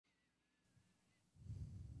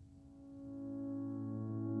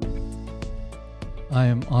I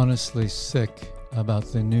am honestly sick about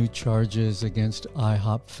the new charges against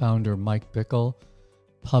IHOP founder Mike Bickle,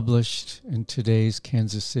 published in today's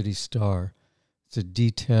Kansas City Star. It's a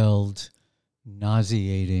detailed,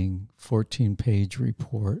 nauseating 14-page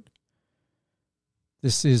report.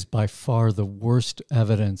 This is by far the worst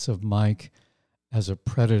evidence of Mike as a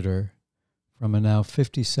predator from a now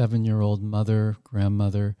 57-year-old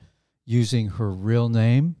grandmother, using her real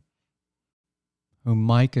name, whom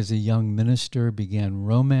Mike, as a young minister, began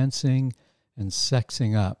romancing and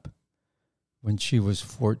sexing up when she was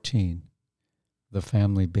 14, the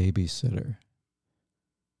family babysitter.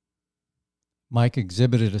 Mike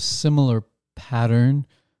exhibited a similar pattern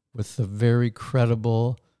with the very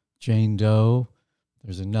credible Jane Doe.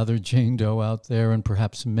 There's another Jane Doe out there, and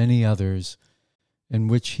perhaps many others, in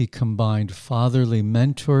which he combined fatherly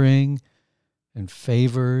mentoring and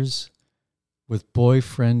favors with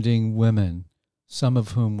boyfriending women, some of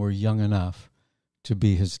whom were young enough to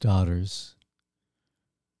be his daughters.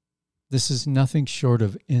 This is nothing short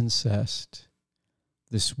of incest,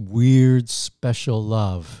 this weird special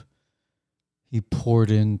love he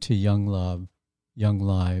poured into young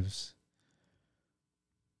lives.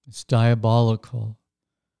 It's diabolical,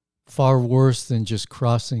 far worse than just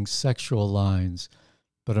crossing sexual lines,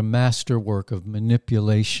 but a masterwork of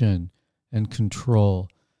manipulation and control,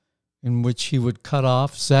 in which he would cut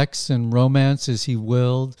off sex and romance as he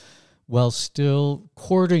willed, while still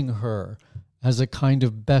courting her as a kind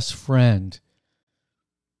of best friend,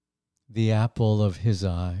 the apple of his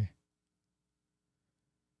eye.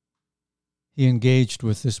 He engaged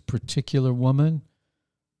with this particular woman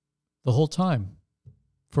the whole time,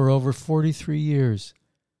 for over 43 years,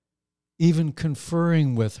 even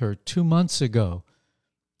conferring with her 2 months ago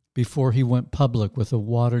before he went public with a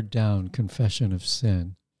watered-down confession of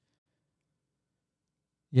sin.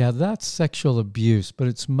 Yeah, that's sexual abuse, but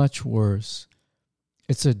it's much worse.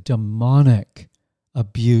 It's a demonic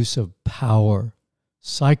abuse of power,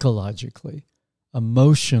 psychologically,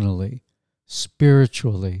 emotionally,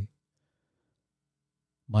 spiritually.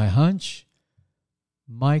 My hunch?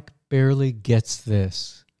 Mike barely gets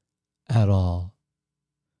this at all.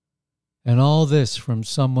 And all this from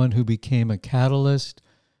someone who became a catalyst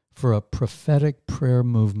for a prophetic prayer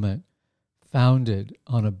movement founded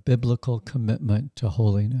on a biblical commitment to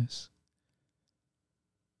holiness.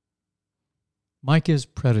 Mike is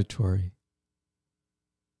predatory.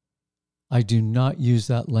 I do not use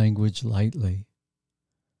that language lightly.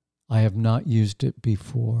 I have not used it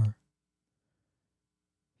before.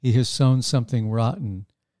 He has sown something rotten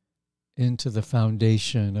into the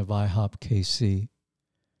foundation of IHOP KC.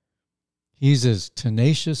 He's as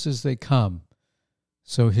tenacious as they come,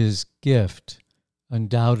 so his gift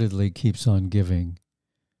undoubtedly keeps on giving.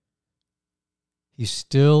 He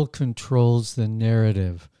still controls the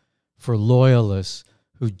narrative for loyalists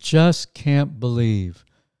who just can't believe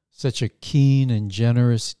such a keen and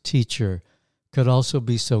generous teacher could also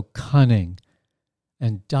be so cunning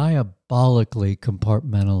and diabolically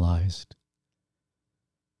compartmentalized.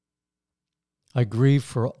 I grieve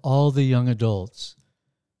for all the young adults,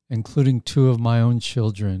 including 2 of my own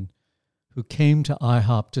children, who came to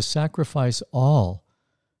IHOP to sacrifice all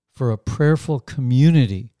for a prayerful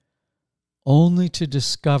community, only to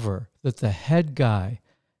discover that the head guy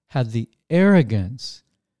had the arrogance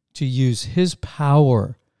to use his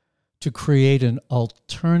power to create an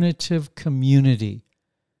alternative community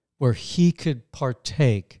where he could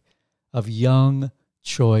partake of young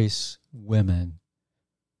choice women.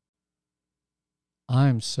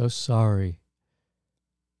 I'm so sorry.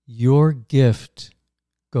 Your gift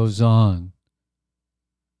goes on.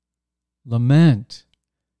 Lament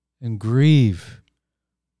and grieve.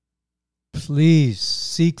 Please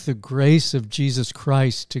seek the grace of Jesus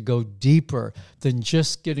Christ to go deeper than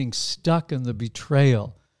just getting stuck in the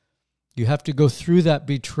betrayal. You have to go through that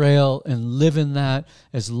betrayal and live in that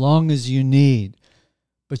as long as you need.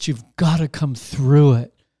 But you've got to come through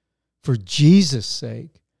it for Jesus'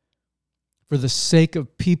 sake, for the sake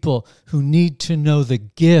of people who need to know the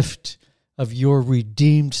gift of your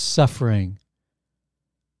redeemed suffering.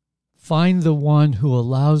 Find the one who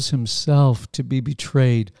allows himself to be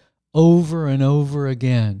betrayed over and over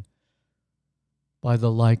again by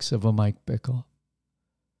the likes of a Mike Bickle.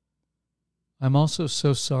 I'm also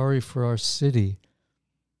so sorry for our city.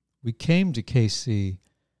 We came to KC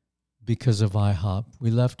because of IHOP. We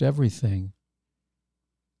left everything.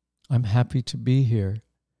 I'm happy to be here.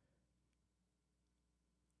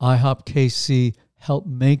 IHOP KC helped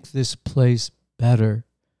make this place better.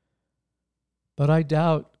 But I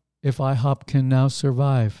doubt if IHOP can now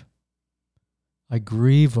survive. I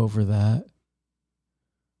grieve over that.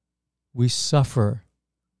 We suffer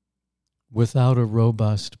without a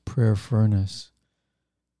robust prayer furnace.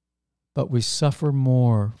 But we suffer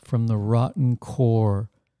more from the rotten core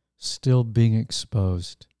still being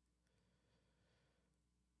exposed.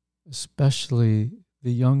 Especially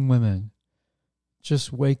the young women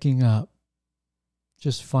just waking up,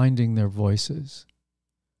 just finding their voices.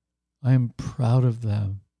 I am proud of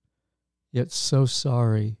them, yet so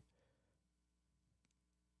sorry.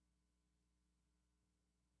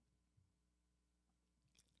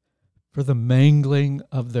 For the mangling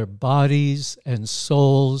of their bodies and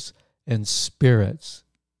souls and spirits.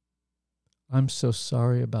 I'm so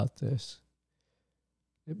sorry about this.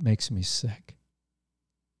 It makes me sick.